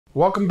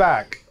Welcome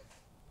back.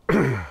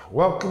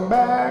 Welcome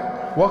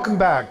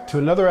back to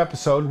another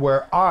episode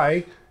where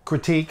I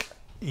critique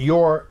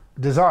your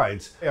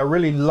designs. I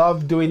really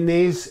love doing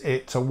these.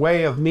 It's a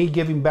way of me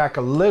giving back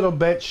a little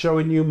bit,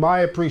 showing you my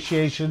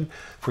appreciation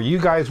for you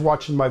guys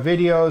watching my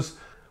videos.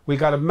 We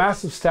got a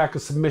massive stack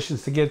of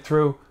submissions to get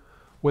through.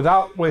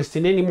 Without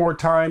wasting any more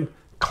time,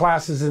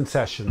 class is in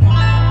session.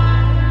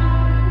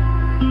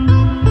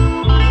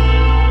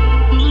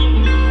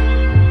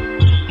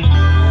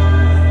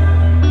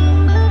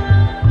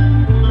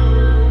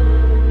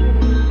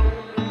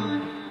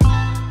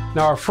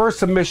 Now our first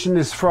submission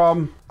is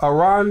from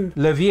Aran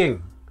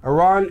Levien.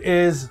 Aran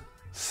is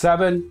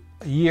 7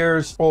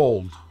 years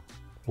old.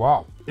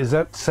 Wow, is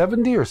that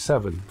 70 or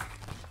 7?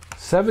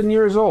 7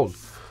 years old.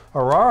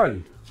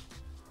 Aran,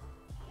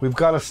 we've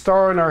got a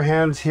star in our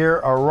hands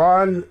here.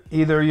 Aran,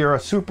 either you're a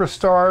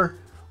superstar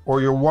or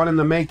you're one in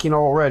the making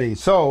already.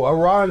 So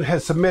Aran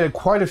has submitted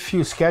quite a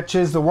few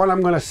sketches. The one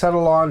I'm going to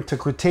settle on to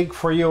critique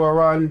for you,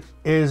 Aran,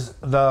 is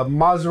the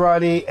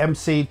Maserati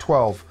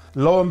MC12.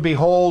 Lo and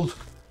behold,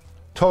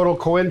 total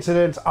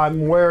coincidence,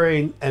 I'm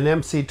wearing an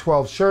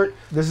MC12 shirt.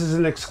 This is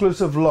an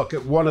exclusive look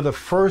at one of the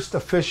first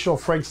official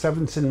Frank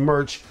Stephenson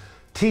merch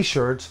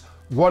t-shirts,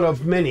 one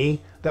of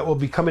many that will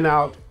be coming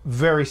out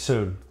very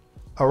soon.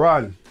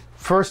 Aran,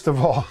 first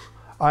of all,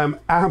 I'm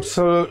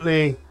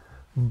absolutely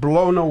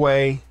blown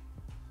away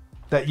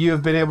that you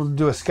have been able to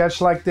do a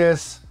sketch like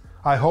this.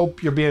 I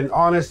hope you're being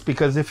honest,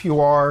 because if you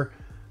are,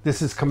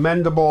 this is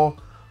commendable.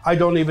 I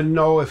don't even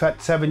know if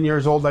at 7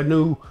 years old I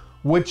knew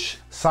which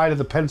side of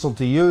the pencil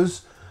to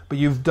use, but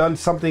you've done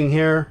something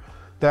here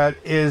that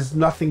is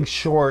nothing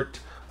short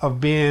of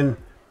being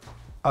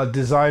a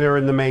designer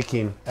in the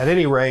making. At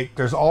any rate,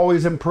 there's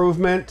always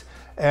improvement,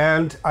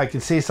 and I can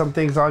see some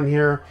things on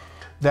here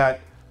that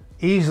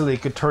easily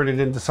could turn it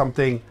into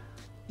something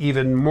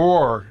even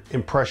more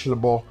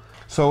impressionable.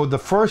 So the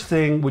first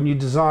thing when you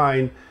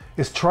design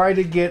is try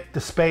to get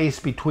the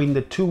space between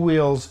the two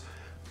wheels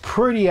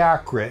pretty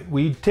accurate.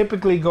 We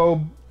typically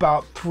go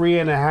about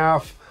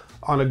 3.5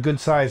 on a good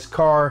sized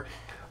car.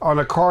 On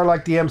a car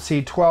like the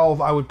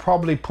MC12, I would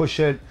probably push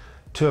it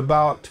to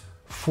about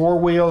 4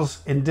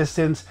 wheels in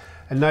distance.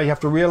 And now you have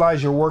to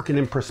realize you're working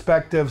in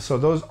perspective, so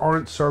those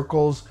aren't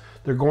circles,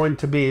 they're going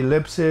to be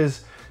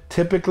ellipses.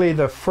 Typically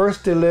the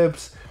first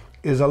ellipse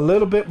is a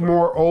little bit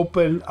more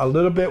open, a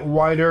little bit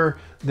wider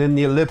than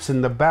the ellipse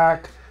in the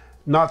back,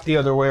 not the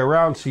other way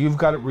around, so you've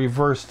got it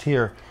reversed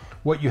here.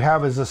 What you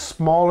have is a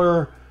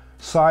smaller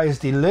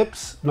sized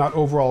ellipse, not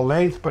overall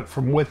length, but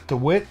from width to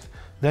width,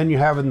 than you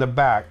have in the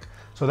back.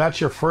 So that's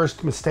your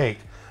first mistake.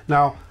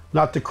 Now,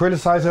 not to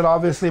criticize it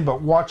obviously,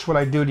 but watch what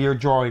I do to your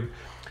drawing.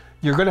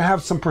 You're gonna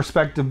have some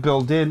perspective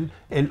built in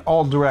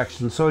all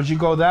directions. So as you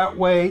go that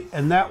way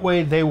and that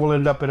way, they will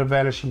end up at a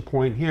vanishing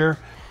point here.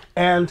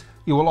 And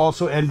you will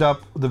also end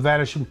up with the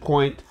vanishing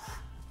point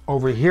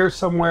over here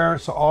somewhere.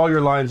 So all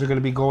your lines are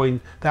gonna be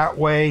going that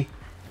way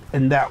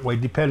and that way,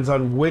 depends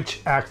on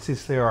which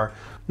axis they are.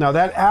 Now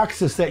that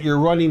axis that you're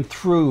running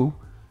through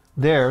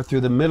there,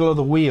 through the middle of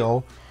the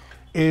wheel,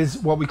 is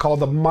what we call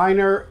the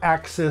minor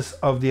axis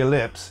of the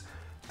ellipse,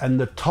 and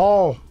the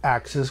tall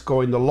axis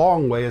going the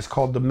long way is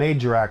called the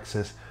major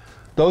axis.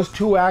 Those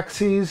two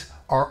axes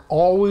are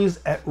always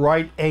at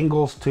right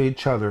angles to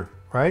each other,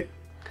 right?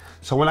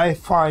 So when I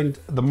find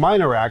the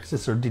minor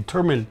axis, or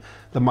determine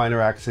the minor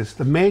axis,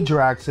 the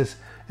major axis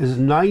is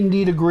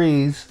 90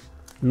 degrees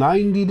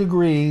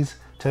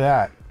to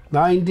that,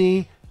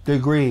 90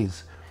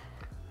 degrees.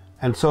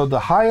 And so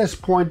the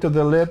highest point of the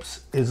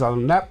ellipse is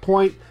on that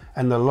point,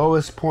 and the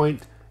lowest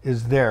point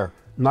is there,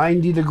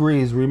 90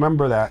 degrees,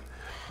 remember that.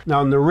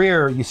 Now in the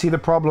rear, you see the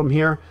problem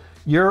here?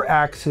 Your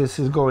axis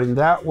is going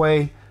that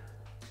way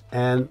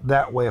and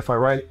that way. If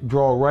I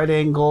draw a right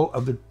angle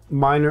of the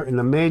minor and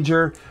the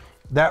major,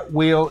 that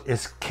wheel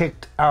is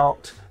kicked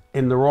out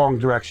in the wrong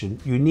direction.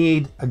 You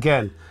need,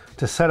 again,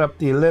 to set up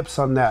the ellipse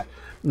on that.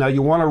 Now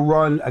you want to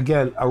run,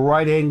 again, a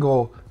right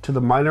angle to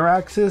the minor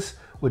axis,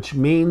 which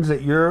means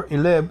that your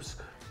ellipse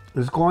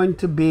is going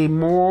to be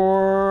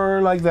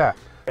more like that.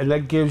 And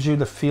that gives you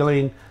the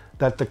feeling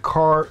that the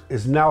car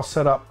is now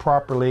set up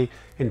properly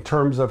in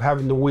terms of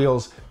having the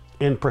wheels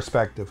in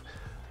perspective.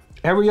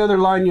 Every other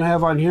line you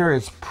have on here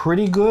is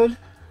pretty good.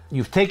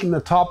 You've taken the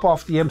top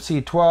off the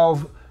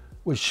MC12,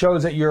 which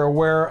shows that you're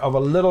aware of a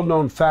little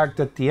known fact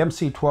that the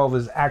MC12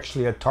 is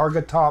actually a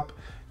target top.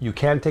 You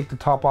can take the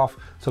top off.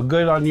 So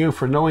good on you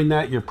for knowing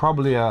that. You're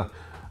probably a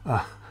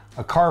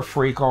car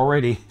freak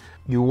already.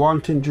 You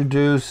want to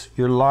introduce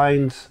your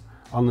lines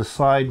on the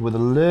side with a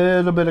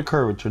little bit of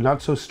curvature,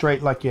 not so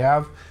straight like you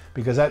have,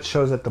 because that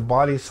shows that the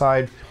body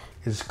side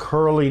is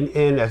curling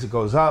in as it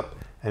goes up,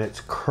 and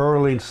it's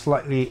curling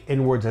slightly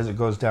inwards as it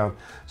goes down.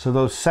 So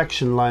those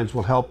section lines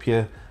will help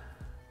you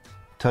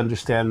to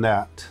understand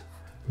that.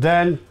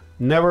 Then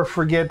never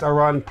forget,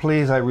 Aran,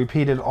 please, I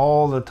repeat it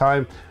all the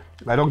time.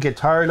 I don't get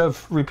tired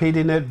of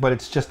repeating it, but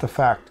it's just a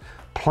fact.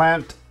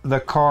 Plant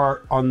the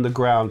car on the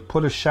ground.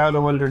 Put a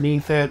shadow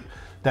underneath it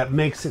that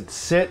makes it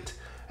sit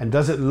and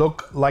doesn't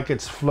look like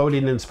it's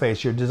floating in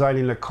space. You're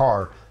designing a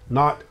car,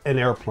 not an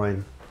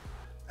airplane.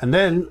 And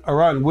then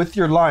around with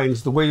your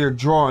lines, the way you're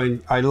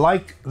drawing, I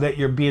like that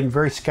you're being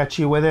very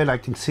sketchy with it. I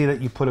can see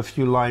that you put a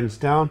few lines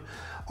down.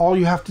 All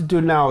you have to do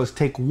now is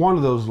take one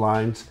of those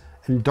lines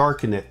and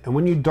darken it. And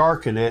when you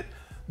darken it,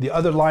 the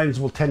other lines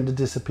will tend to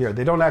disappear.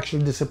 They don't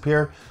actually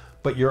disappear,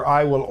 but your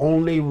eye will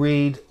only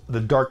read the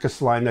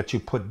darkest line that you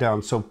put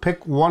down. So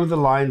pick one of the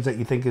lines that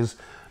you think is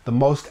the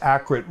most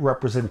accurate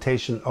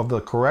representation of the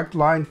correct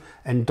line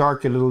and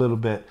darken it a little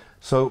bit.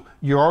 So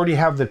you already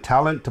have the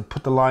talent to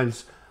put the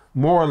lines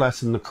more or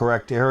less in the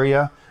correct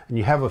area, and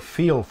you have a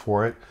feel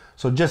for it.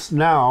 So just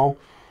now,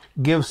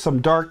 give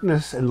some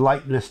darkness and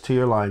lightness to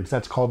your lines.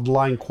 That's called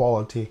line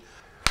quality.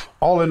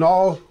 All in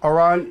all,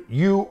 Aran,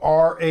 you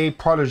are a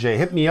protege.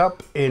 Hit me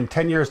up in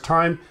 10 years'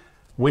 time.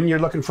 When you're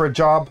looking for a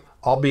job,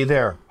 I'll be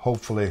there,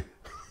 hopefully.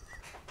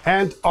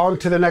 And on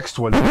to the next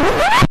one.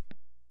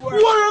 What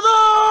are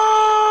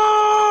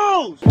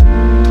those?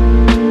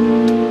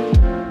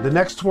 The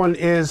next one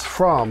is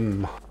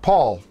from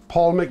Paul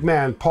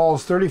McMahon.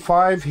 Paul's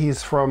 35,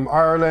 he's from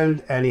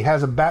Ireland, and he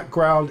has a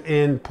background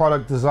in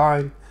product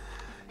design.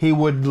 He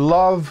would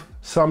love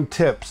some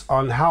tips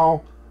on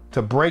how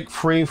to break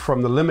free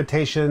from the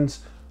limitations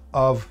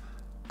of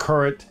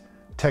current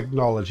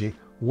technology.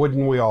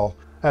 Wouldn't we all?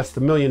 That's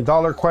the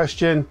million-dollar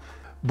question.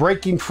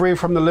 Breaking free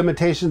from the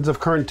limitations of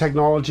current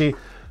technology,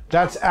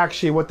 that's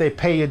actually what they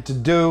pay you to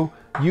do.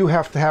 You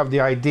have to have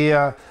the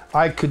idea.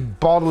 I could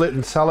bottle it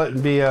and sell it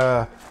and be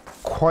a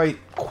quite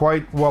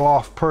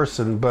well-off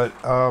person, but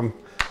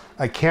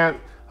I can't,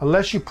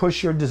 unless you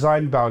push your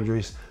design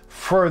boundaries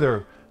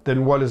further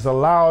than what is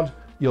allowed,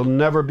 you'll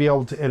never be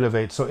able to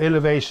innovate. So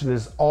innovation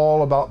is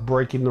all about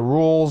breaking the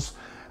rules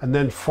and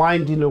then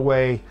finding a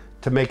way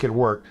to make it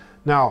work.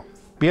 Now,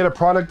 being a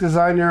product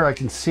designer, I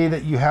can see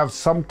that you have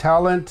some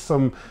talent,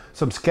 some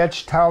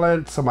sketch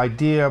talent, some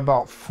idea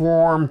about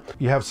form.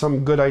 You have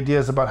some good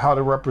ideas about how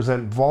to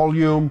represent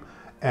volume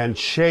and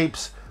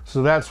shapes.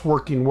 So that's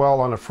working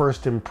well on a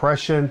first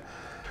impression.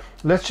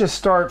 Let's just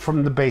start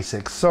from the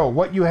basics. So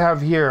what you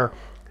have here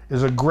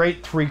is a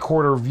great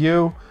 3/4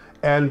 view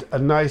and a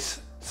nice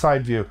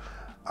side view.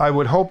 I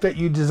would hope that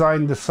you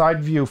design the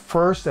side view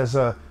first as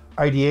a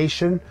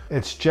ideation.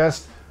 It's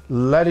just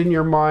letting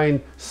your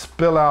mind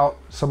spill out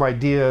some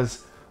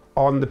ideas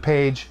on the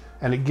page,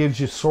 and it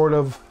gives you sort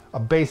of a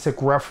basic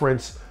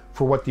reference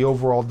for what the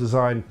overall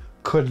design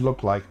could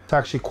look like. It's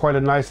actually quite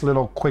a nice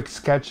little quick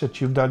sketch that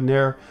you've done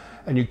there,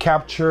 and you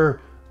capture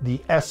the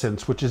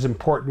essence, which is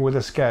important with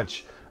a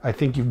sketch. I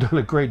think you've done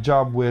a great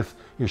job with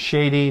your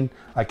shading.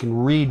 I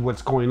can read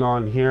what's going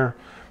on here,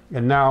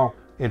 and now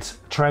it's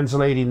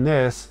translating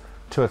this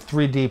to a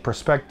 3D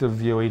perspective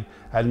viewing,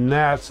 and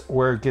that's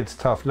where it gets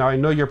tough. Now I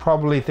know you're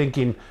probably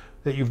thinking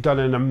that you've done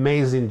an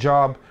amazing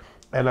job,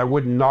 and I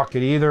wouldn't knock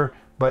it either,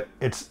 but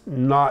it's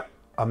not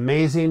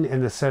amazing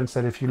in the sense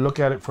that if you look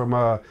at it from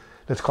a,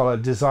 let's call it a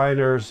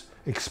designer's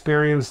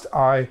experienced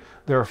eye,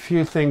 there are a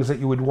few things that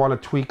you would want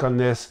to tweak on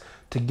this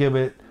to give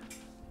it,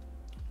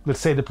 let's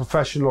say, the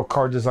professional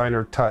car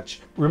designer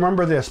touch.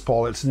 Remember this,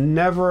 Paul, it's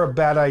never a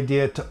bad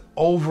idea to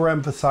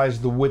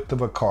overemphasize the width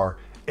of a car.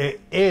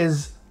 It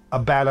is a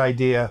bad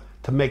idea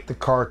to make the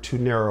car too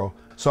narrow.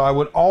 So I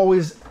would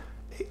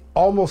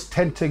almost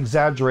tend to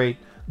exaggerate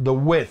the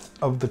width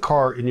of the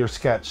car in your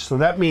sketch. So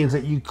that means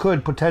that you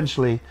could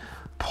potentially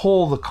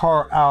pull the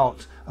car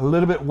out a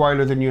little bit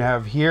wider than you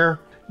have here.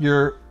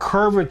 Your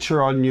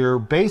curvature on your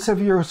base of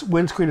your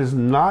windscreen is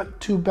not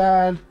too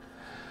bad,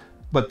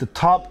 but the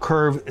top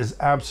curve is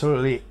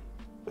absolutely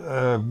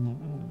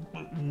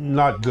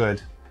not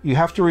good. You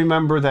have to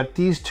remember that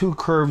these two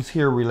curves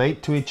here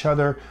relate to each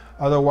other.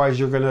 Otherwise,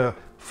 you're gonna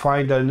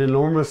find an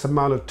enormous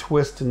amount of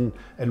twist and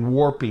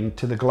warping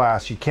to the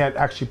glass. You can't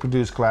actually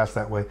produce glass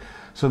that way.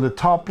 So the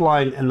top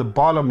line and the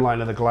bottom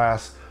line of the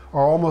glass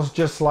are almost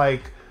just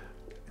like,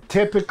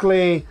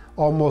 typically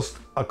almost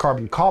a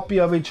carbon copy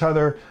of each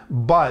other,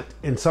 but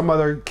in some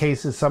other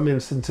cases, some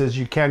instances,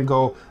 you can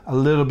go a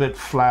little bit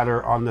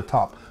flatter on the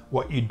top.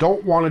 What you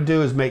don't want to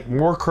do is make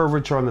more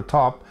curvature on the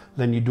top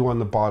than you do on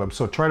the bottom.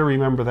 So try to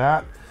remember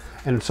that.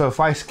 And so if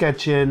I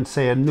sketch in,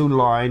 say, a new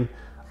line,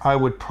 I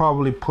would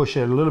probably push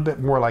it a little bit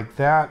more like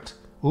that.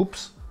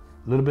 Oops,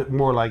 a little bit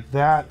more like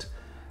that.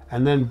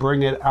 And then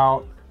bring it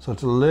out so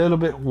it's a little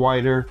bit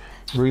wider.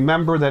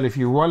 Remember that if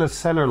you run a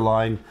center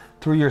line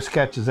through your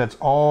sketches, that's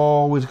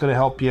always going to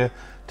help you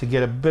to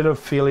get a bit of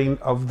feeling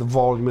of the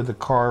volume of the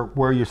car,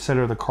 where your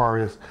center of the car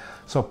is.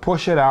 So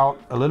push it out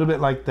a little bit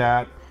like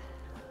that.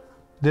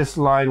 This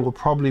line will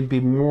probably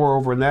be more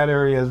over in that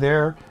area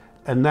there,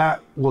 and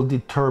that will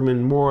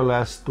determine more or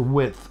less the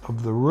width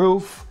of the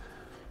roof.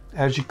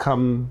 As you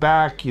come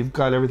back, you've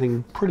got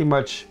everything pretty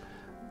much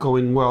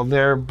going well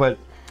there, but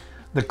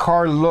the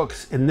car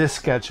looks in this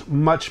sketch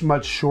much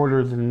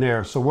shorter than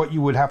there. So what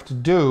you would have to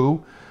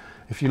do,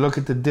 if you look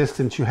at the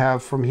distance you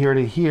have from here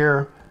to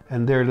here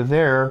and there to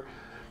there,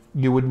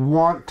 you would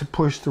want to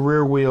push the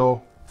rear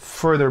wheel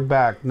further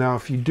back. Now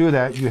if you do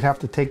that, you'd have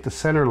to take the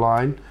center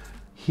line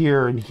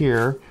here and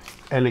here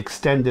and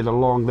extend it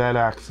along that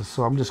axis.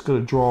 So I'm just going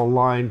to draw a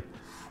line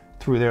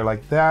through there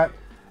like that,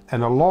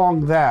 And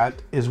along that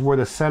is where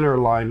the center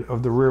line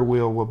of the rear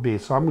wheel will be.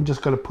 So I'm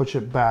just going to push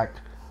it back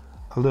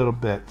a little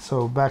bit.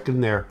 So back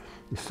in there.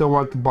 You still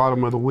want the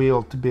bottom of the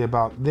wheel to be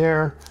about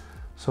there.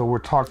 So we're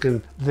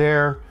talking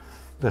there.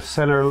 The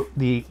center,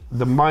 the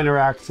minor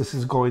axis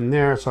is going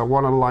there. So I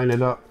want to line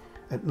it up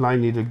at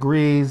 90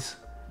 degrees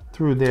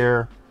through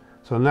there.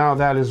 So now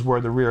that is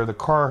where the rear of the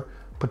car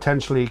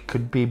potentially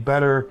could be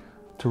better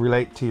to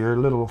relate to your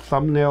little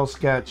thumbnail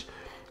sketch.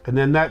 And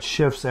then that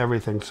shifts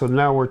everything. So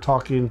now we're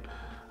talking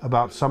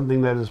about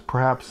something that is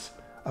perhaps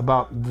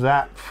about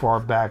that far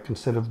back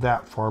instead of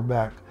that far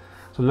back.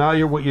 So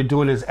now what you're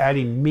doing is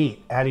adding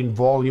meat, adding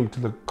volume to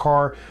the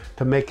car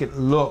to make it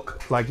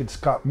look like it's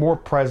got more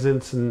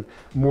presence and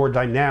more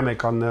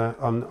dynamic on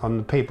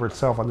the paper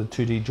itself, on the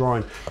 2D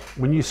drawing.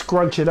 When you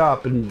scrunch it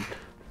up and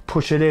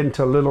push it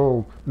into a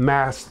little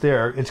mass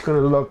there, it's going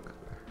to look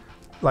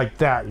like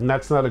that, and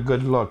that's not a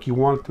good look. You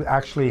want to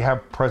actually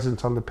have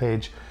presence on the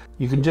page.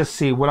 You can just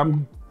see what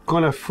I'm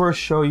going to first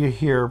show you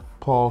here,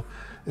 Paul,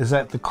 is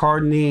that the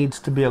car needs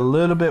to be a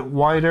little bit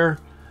wider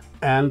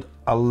and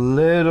a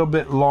little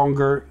bit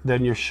longer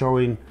than you're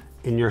showing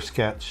in your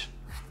sketch.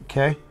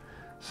 Okay,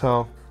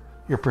 so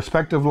your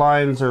perspective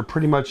lines are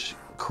pretty much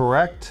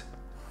correct.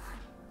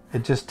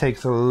 It just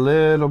takes a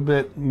little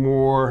bit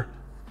more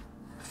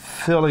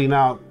filling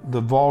out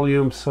the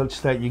volume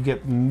such that you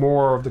get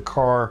more of the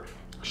car,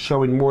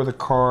 showing more of the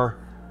car,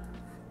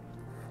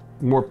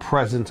 more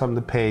presence on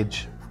the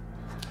page.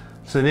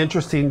 It's an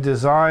interesting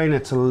design.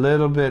 It's a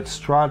little bit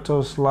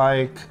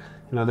Stratos-like.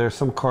 You know, there's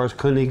some cars,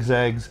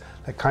 Koenigsegg's,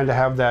 that kind of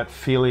have that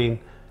feeling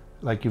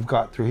like you've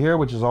got through here,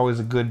 which is always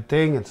a good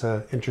thing. It's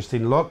an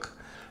interesting look.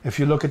 If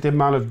you look at the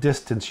amount of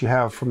distance you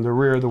have from the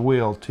rear of the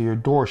wheel to your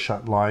door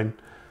shut line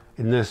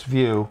in this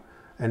view,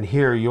 and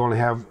here you only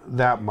have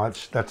that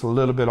much, that's a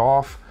little bit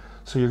off.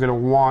 So you're going to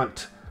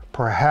want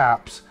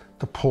perhaps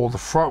to pull the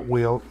front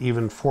wheel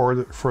even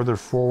further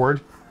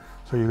forward.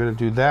 So you're going to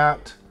do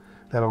that.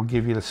 That'll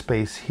give you the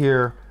space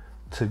here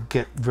to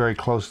get very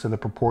close to the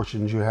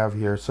proportions you have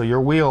here. So your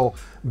wheel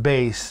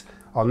base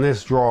on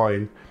this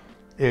drawing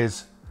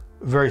is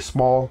very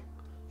small,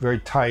 very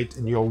tight,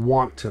 and you'll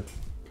want to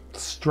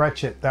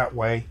stretch it that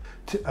way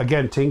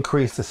to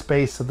increase the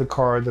space of the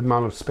car, the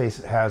amount of space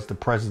it has, the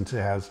presence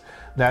it has.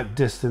 That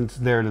distance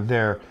there to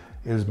there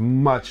is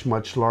much,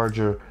 much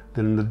larger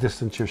than the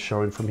distance you're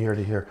showing from here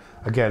to here.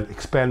 Again,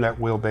 expand that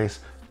wheelbase.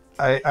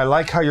 I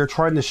like how you're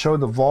trying to show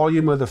the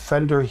volume of the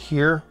fender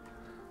here,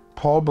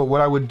 Paul, but what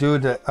I would do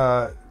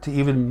to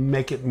even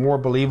make it more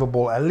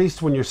believable, at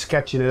least when you're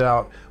sketching it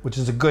out, which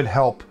is a good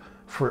help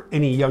for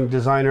any young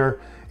designer,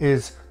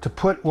 is to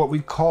put what we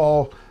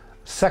call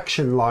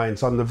section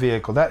lines on the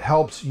vehicle. That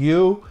helps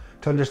you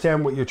to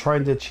understand what you're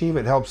trying to achieve.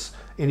 It helps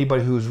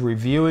anybody who's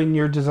reviewing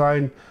your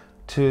design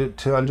to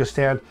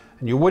understand.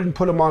 And you wouldn't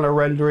put them on a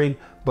rendering,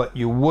 but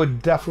you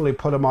would definitely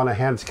put them on a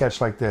hand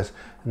sketch like this.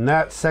 And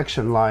that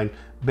section line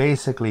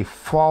basically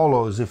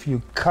follows, if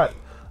you cut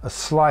a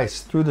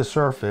slice through the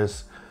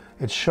surface,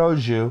 it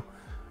shows you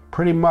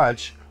pretty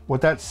much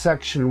what that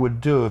section would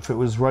do if it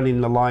was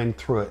running the line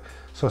through it.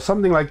 So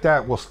something like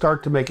that will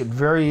start to make it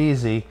very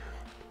easy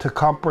to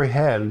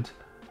comprehend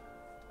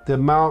the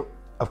amount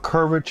of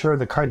curvature,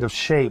 the kind of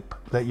shape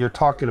that you're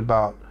talking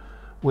about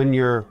when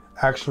you're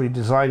actually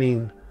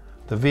designing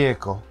the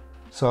vehicle.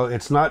 So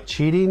it's not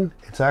cheating,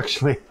 it's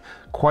actually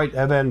quite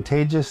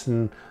advantageous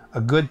and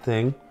a good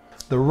thing.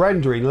 The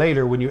rendering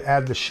later, when you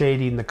add the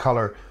shading, the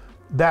color,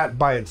 that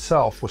by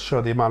itself will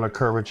show the amount of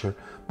curvature.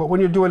 But when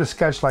you're doing a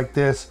sketch like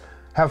this,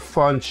 have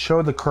fun,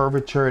 show the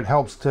curvature. It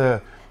helps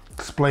to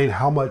explain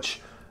how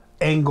much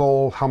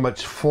angle, how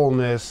much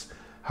fullness,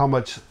 how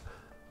much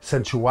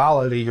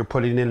sensuality you're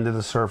putting into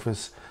the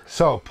surface.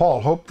 So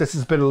Paul, hope this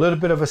has been a little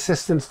bit of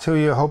assistance to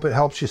you. Hope it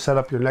helps you set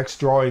up your next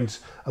drawings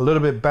a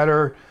little bit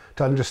better,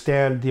 to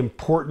understand the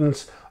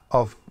importance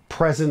of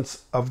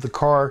presence of the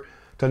car,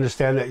 to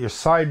understand that your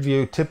side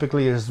view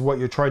typically is what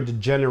you're trying to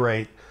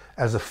generate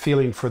as a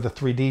feeling for the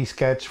 3D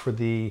sketch, for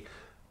the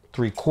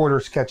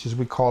 3/4 sketch as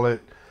we call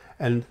it,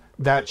 and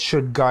that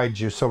should guide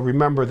you. So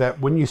remember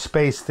that when you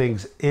space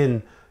things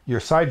in your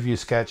side view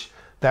sketch,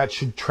 that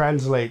should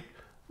translate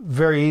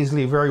very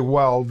easily, very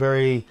well,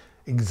 very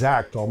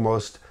exact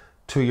almost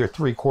to your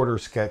 3/4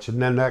 sketch,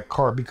 and then that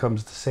car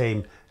becomes the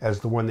same as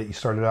the one that you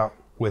started out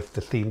with,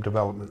 the theme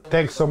development.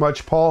 Thanks so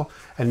much, Paul.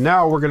 And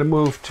now we're going to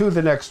move to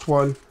the next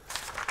one,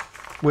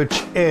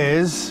 which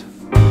is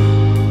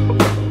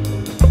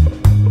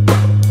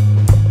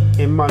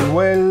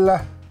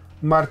Emanuele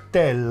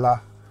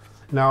Martella.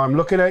 Now I'm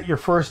looking at your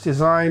first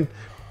design,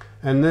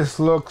 and this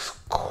looks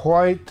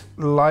quite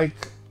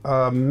like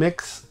a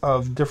mix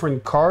of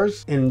different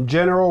cars. In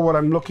general, what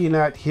I'm looking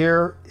at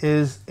here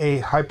is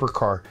a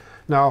hypercar.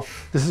 Now,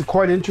 this is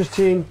quite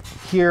interesting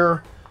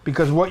here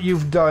because what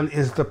you've done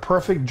is the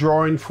perfect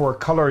drawing for a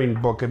coloring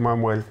book,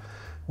 Emanuele.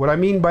 What I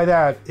mean by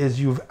that is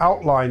you've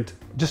outlined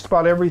just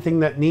about everything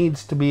that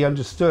needs to be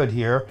understood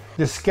here.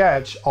 This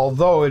sketch,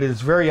 although it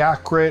is very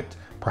accurate,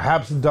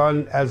 perhaps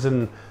done as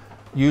an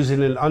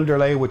using an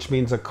underlay, which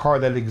means a car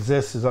that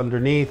exists is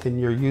underneath and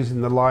you're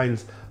using the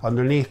lines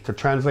underneath to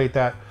translate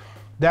that.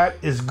 That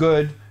is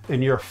good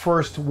in your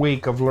first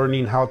week of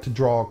learning how to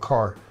draw a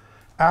car.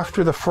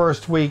 After the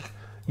first week,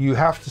 you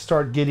have to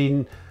start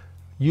getting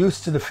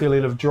used to the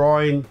feeling of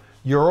drawing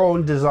your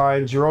own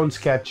designs, your own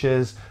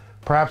sketches,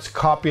 perhaps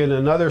copying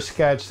another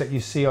sketch that you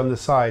see on the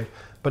side,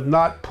 but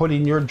not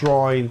putting your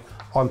drawing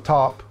on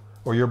top,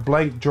 or your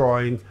blank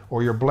drawing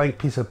or your blank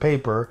piece of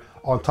paper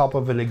on top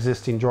of an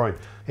existing drawing.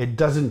 It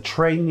doesn't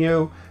train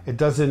you, it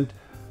doesn't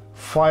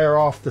fire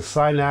off the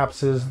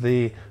synapses,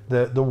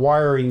 the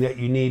wiring that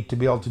you need to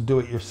be able to do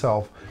it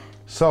yourself.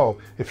 So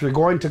if you're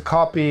going to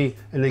copy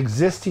an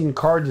existing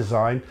car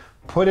design,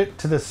 put it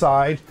to the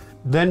side,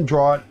 then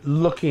draw it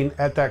looking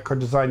at that car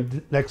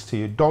design next to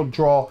you. Don't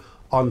draw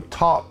on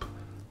top,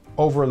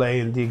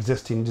 overlaying the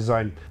existing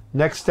design.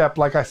 Next step,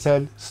 like I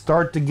said,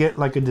 start to get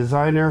like a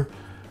designer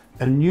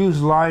and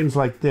use lines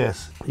like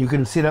this. You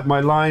can see that my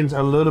lines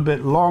are a little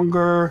bit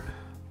longer,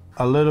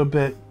 a little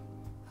bit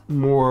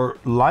more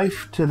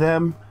life to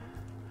them.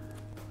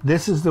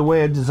 This is the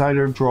way a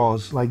designer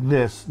draws, like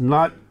this,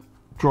 not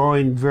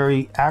drawing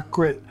very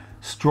accurate,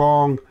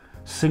 strong,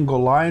 single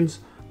lines.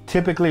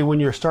 Typically,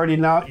 when you're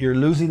starting out, you're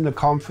losing the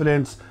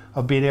confidence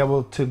of being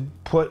able to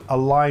put a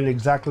line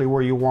exactly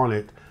where you want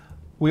it.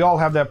 We all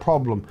have that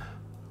problem.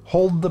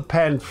 Hold the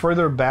pen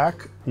further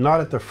back,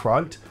 not at the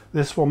front.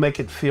 This will make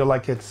it feel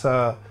like it's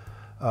a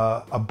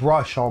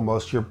brush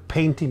almost. You're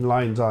painting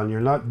lines on,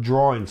 you're not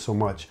drawing so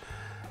much.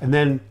 And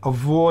then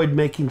avoid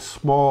making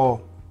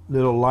small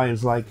little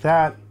lines like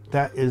that.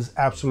 That is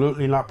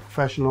absolutely not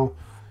professional.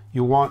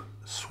 You want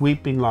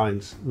sweeping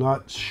lines,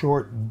 not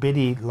short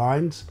bitty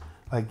lines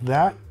like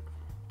that.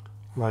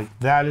 Like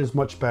that is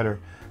much better.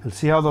 And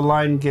see how the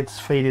line gets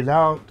faded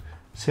out?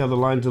 See how the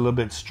line's a little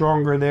bit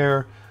stronger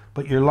there?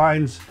 But your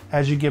lines,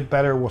 as you get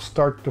better, will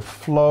start to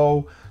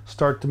flow,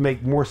 start to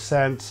make more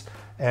sense,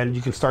 and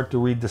you can start to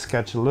read the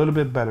sketch a little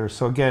bit better.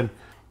 So again,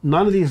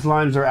 none of these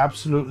lines are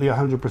absolutely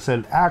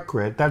 100%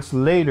 accurate. That's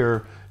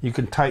later, you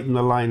can tighten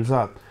the lines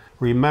up.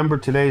 Remember,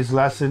 today's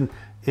lesson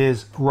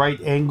is right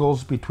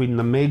angles between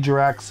the major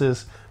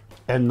axis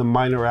and the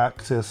minor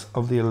axis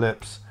of the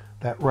ellipse.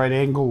 That right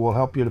angle will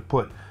help you to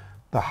put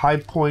the high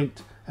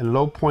point and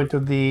low point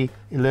of the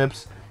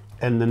ellipse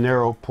and the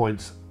narrow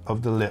points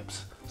of the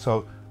ellipse.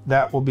 So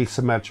that will be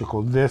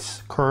symmetrical.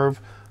 This curve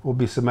will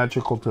be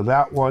symmetrical to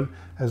that one,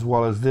 as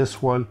well as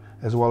this one,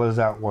 as well as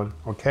that one,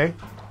 okay?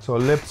 So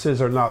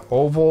ellipses are not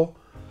oval,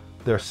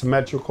 they're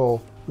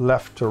symmetrical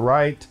left to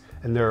right,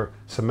 and they're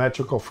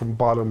symmetrical from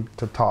bottom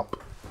to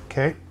top,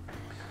 okay?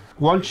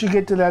 Once you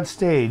get to that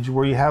stage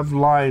where you have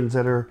lines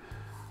that are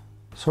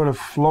sort of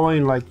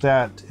flowing like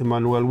that,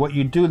 Emmanuel, what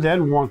you do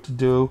then want to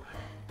do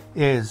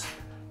is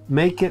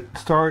make it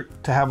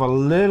start to have a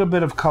little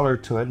bit of color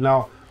to it.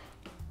 Now,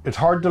 it's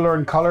hard to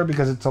learn color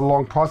because it's a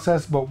long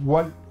process, but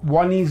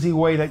one easy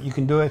way that you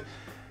can do it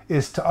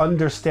is to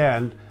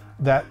understand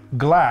that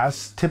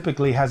glass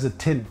typically has a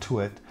tint to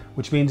it,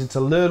 which means it's a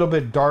little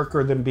bit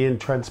darker than being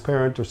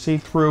transparent or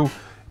see-through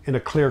in a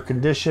clear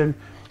condition.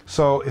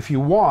 So if you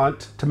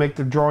want to make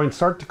the drawing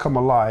start to come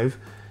alive,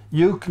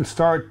 you can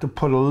start to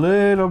put a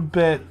little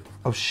bit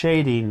of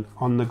shading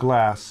on the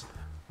glass.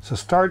 So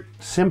start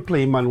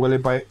simply, Manuel,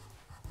 by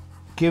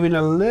giving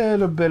a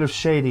little bit of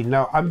shading.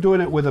 Now, I'm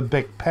doing it with a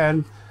Bic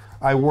pen.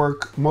 I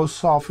work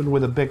most often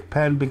with a Bic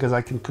pen because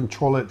I can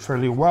control it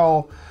fairly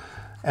well.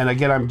 And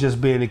again, I'm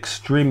just being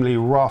extremely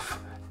rough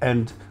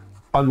and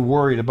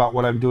unworried about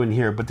what I'm doing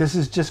here. But this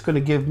is just going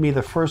to give me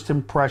the first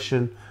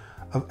impression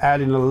of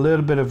adding a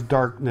little bit of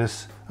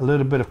darkness, a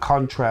little bit of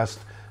contrast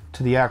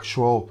to the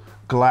actual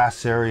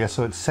glass area,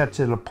 so it sets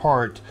it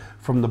apart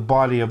from the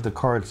body of the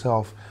car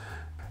itself.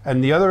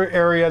 And the other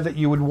area that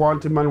you would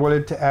want,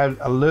 Emmanuel, to add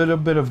a little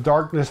bit of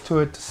darkness to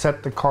it to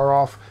set the car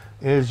off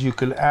is you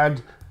can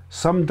add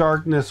some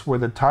darkness where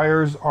the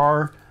tires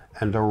are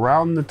and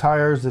around the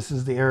tires. This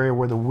is the area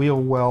where the wheel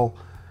well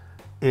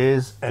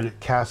is, and it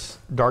casts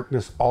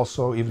darkness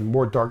also, even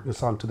more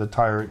darkness onto the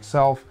tire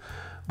itself.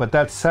 But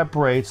that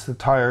separates the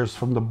tires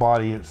from the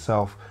body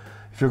itself.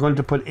 If you're going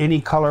to put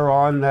any color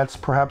on, that's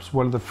perhaps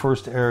one of the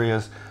first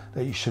areas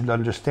that you should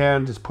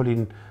understand, is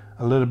putting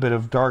a little bit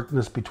of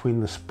darkness between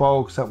the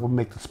spokes. That will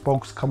make the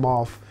spokes come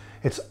off.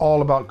 It's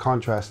all about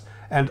contrast.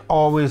 And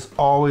always,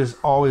 always,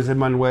 always,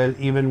 Emmanuel,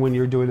 even when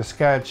you're doing a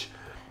sketch,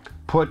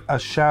 put a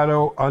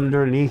shadow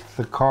underneath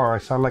the car. I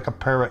sound like a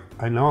parrot,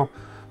 I know,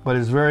 but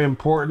it's very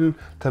important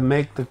to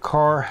make the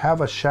car have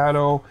a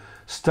shadow.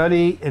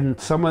 Study in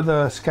some of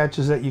the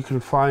sketches that you can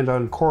find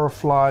on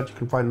Coraflot, you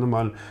can find them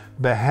on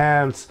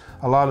Behance,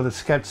 a lot of the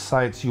sketch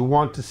sites. You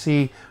want to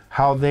see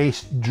how they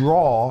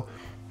draw,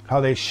 how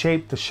they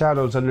shape the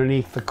shadows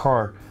underneath the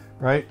car,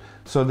 right?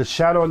 So the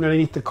shadow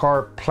underneath the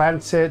car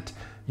plants it.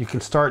 You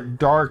can start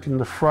dark in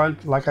the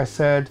front, like I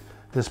said,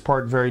 this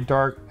part very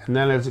dark, and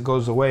then as it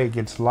goes away, it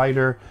gets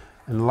lighter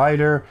and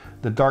lighter.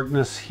 The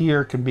darkness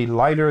here can be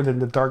lighter than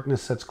the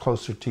darkness that's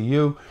closer to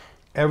you.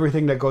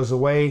 Everything that goes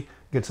away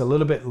gets a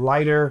little bit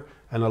lighter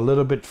and a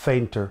little bit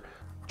fainter.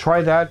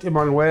 Try that,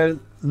 Emmanuel.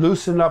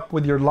 Loosen up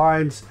with your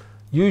lines.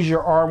 Use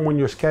your arm when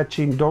you're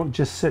sketching. Don't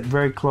just sit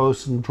very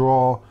close and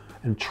draw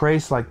and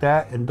trace like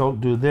that. And don't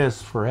do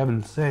this, for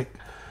heaven's sake.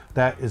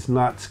 That is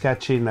not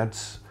sketching.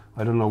 That's,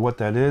 I don't know what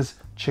that is.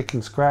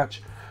 Chicken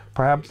scratch.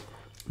 Perhaps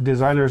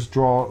designers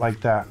draw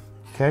like that.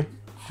 Okay?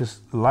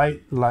 Just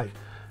light.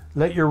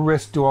 Let your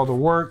wrist do all the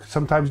work.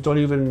 Sometimes don't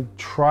even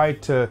try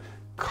to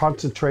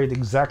concentrate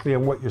exactly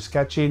on what you're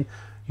sketching.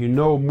 You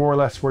know more or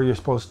less where you're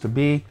supposed to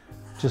be.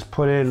 Just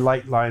put in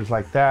light lines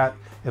like that.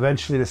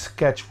 Eventually the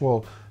sketch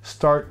will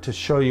start to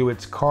show you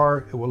its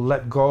car. It will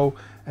let go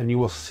and you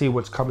will see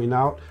what's coming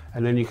out,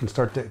 and then you can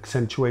start to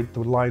accentuate the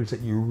lines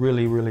that you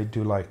really, really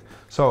do like.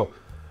 So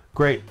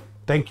great.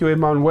 Thank you,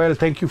 Emmanuel.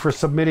 Thank you for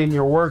submitting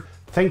your work.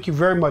 Thank you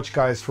very much,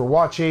 guys, for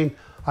watching.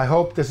 I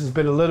hope this has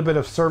been a little bit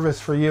of service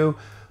for you.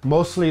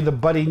 Mostly the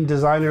budding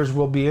designers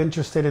will be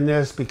interested in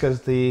this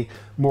because the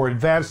more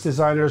advanced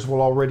designers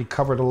will already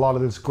covered a lot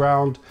of this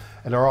ground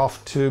and are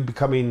off to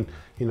becoming,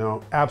 you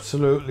know,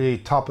 absolutely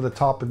top of the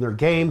top in their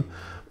game.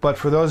 But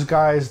for those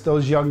guys,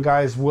 those young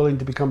guys willing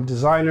to become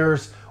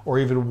designers or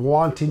even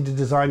wanting to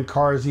design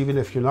cars, even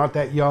if you're not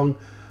that young,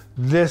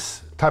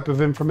 this type of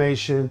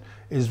information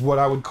is what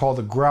I would call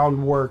the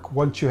groundwork.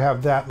 Once you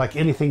have that, like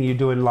anything you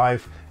do in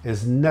life,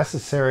 is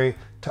necessary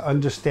to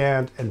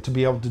understand and to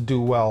be able to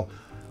do well.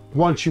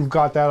 Once you've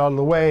got that out of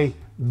the way,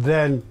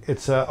 then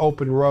it's an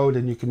open road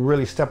and you can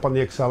really step on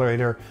the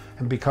accelerator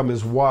and become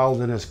as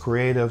wild and as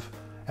creative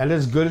and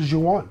as good as you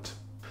want.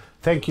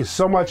 Thank you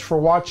so much for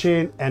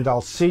watching, and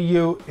I'll see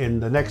you in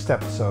the next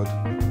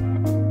episode.